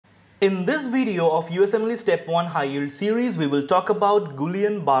In this video of USMLE Step 1 High Yield series, we will talk about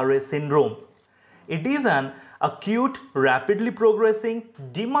Gullian-Barre syndrome. It is an acute, rapidly progressing,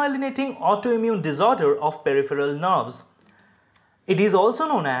 demyelinating autoimmune disorder of peripheral nerves. It is also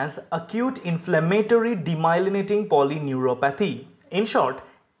known as acute inflammatory demyelinating polyneuropathy, in short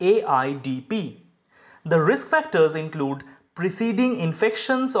AIDP. The risk factors include preceding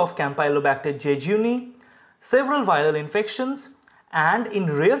infections of Campylobacter jejuni, several viral infections, and in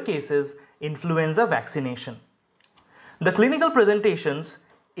rare cases, influenza vaccination. The clinical presentations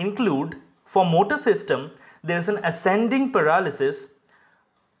include, for motor system, there is an ascending paralysis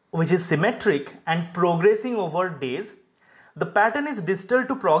which is symmetric and progressing over days. The pattern is distal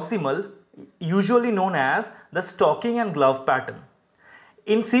to proximal, usually known as the stocking and glove pattern.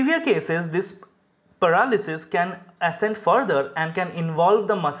 In severe cases, this paralysis can ascend further and can involve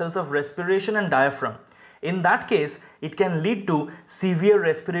the muscles of respiration and diaphragm. In that case, it can lead to severe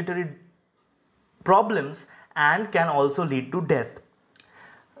respiratory problems and can also lead to death.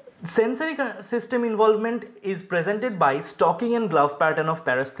 Sensory system involvement is presented by stocking and glove pattern of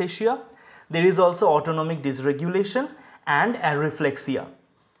paresthesia. There is also autonomic dysregulation and areflexia.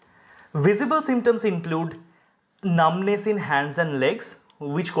 Visible symptoms include numbness in hands and legs,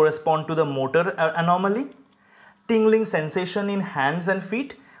 which correspond to the motor anomaly, tingling sensation in hands and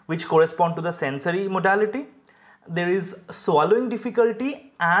feet, which correspond to the sensory modality. There is swallowing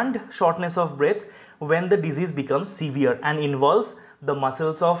difficulty and shortness of breath when the disease becomes severe and involves the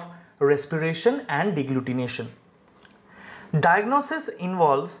muscles of respiration and degglutination. Diagnosis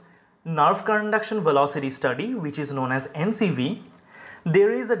involves nerve conduction velocity study, which is known as NCV.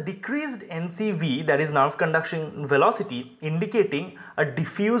 There is a decreased NCV, that is nerve conduction velocity, indicating a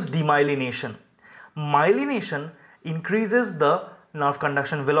diffuse demyelination. Myelination increases the nerve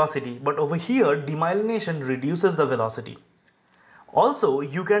conduction velocity, but over here demyelination reduces the velocity. Also,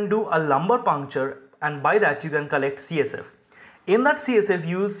 you can do a lumbar puncture, and by that you can collect CSF. In that CSF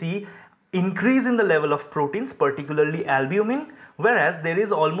you will see increase in the level of proteins, particularly albumin, whereas there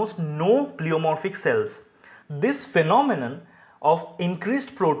is almost no pleomorphic cells. This phenomenon of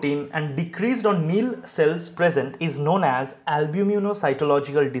increased protein and decreased or nil cells present is known as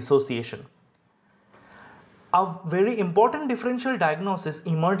albuminocytological dissociation. A very important differential diagnosis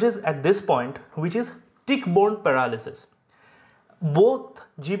emerges at this point, which is tick-borne paralysis. Both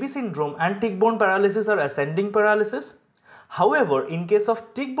GB syndrome and tick-borne paralysis are ascending paralysis. However, in case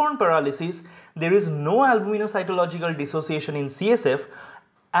of tick-borne paralysis, there is no albuminocytological dissociation in CSF,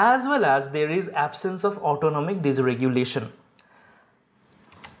 as well as there is absence of autonomic dysregulation.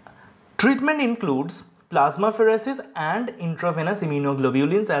 Treatment includes plasmapheresis and intravenous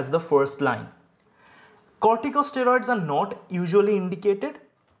immunoglobulins as the first line. Corticosteroids are not usually indicated.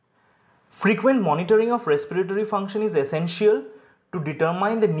 Frequent monitoring of respiratory function is essential to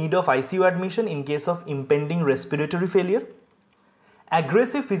determine the need of ICU admission in case of impending respiratory failure.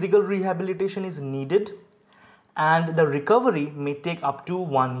 Aggressive physical rehabilitation is needed, and the recovery may take up to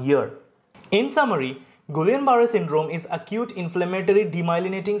 1 year. In summary, Gullian-Barre syndrome is acute inflammatory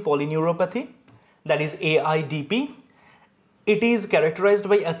demyelinating polyneuropathy, that is AIDP. It is characterized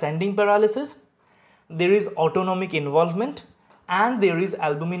by ascending paralysis. There is autonomic involvement, and there is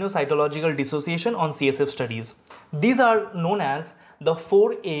albuminocytological dissociation on CSF studies. These are known as the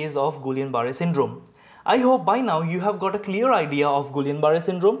 4 A's of Gullian-Barre syndrome. I hope by now you have got a clear idea of Gullian-Barre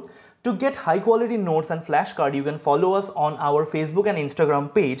syndrome. To get high quality notes and flashcard, you can follow us on our Facebook and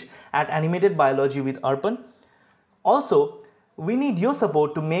Instagram page at Animated Biology with Arpan. Also, we need your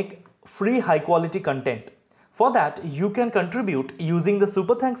support to make free high quality content. For that, you can contribute using the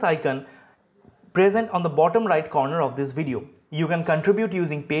super thanks icon present on the bottom right corner of this video. You can contribute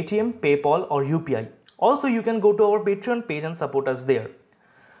using Paytm, PayPal or UPI. Also, you can go to our Patreon page and support us there.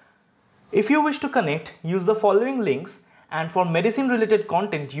 If you wish to connect, use the following links, and for medicine related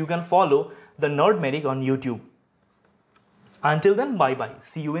content, you can follow the Nerd Medic on YouTube. Until then, bye bye.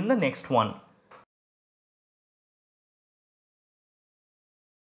 See you in the next one.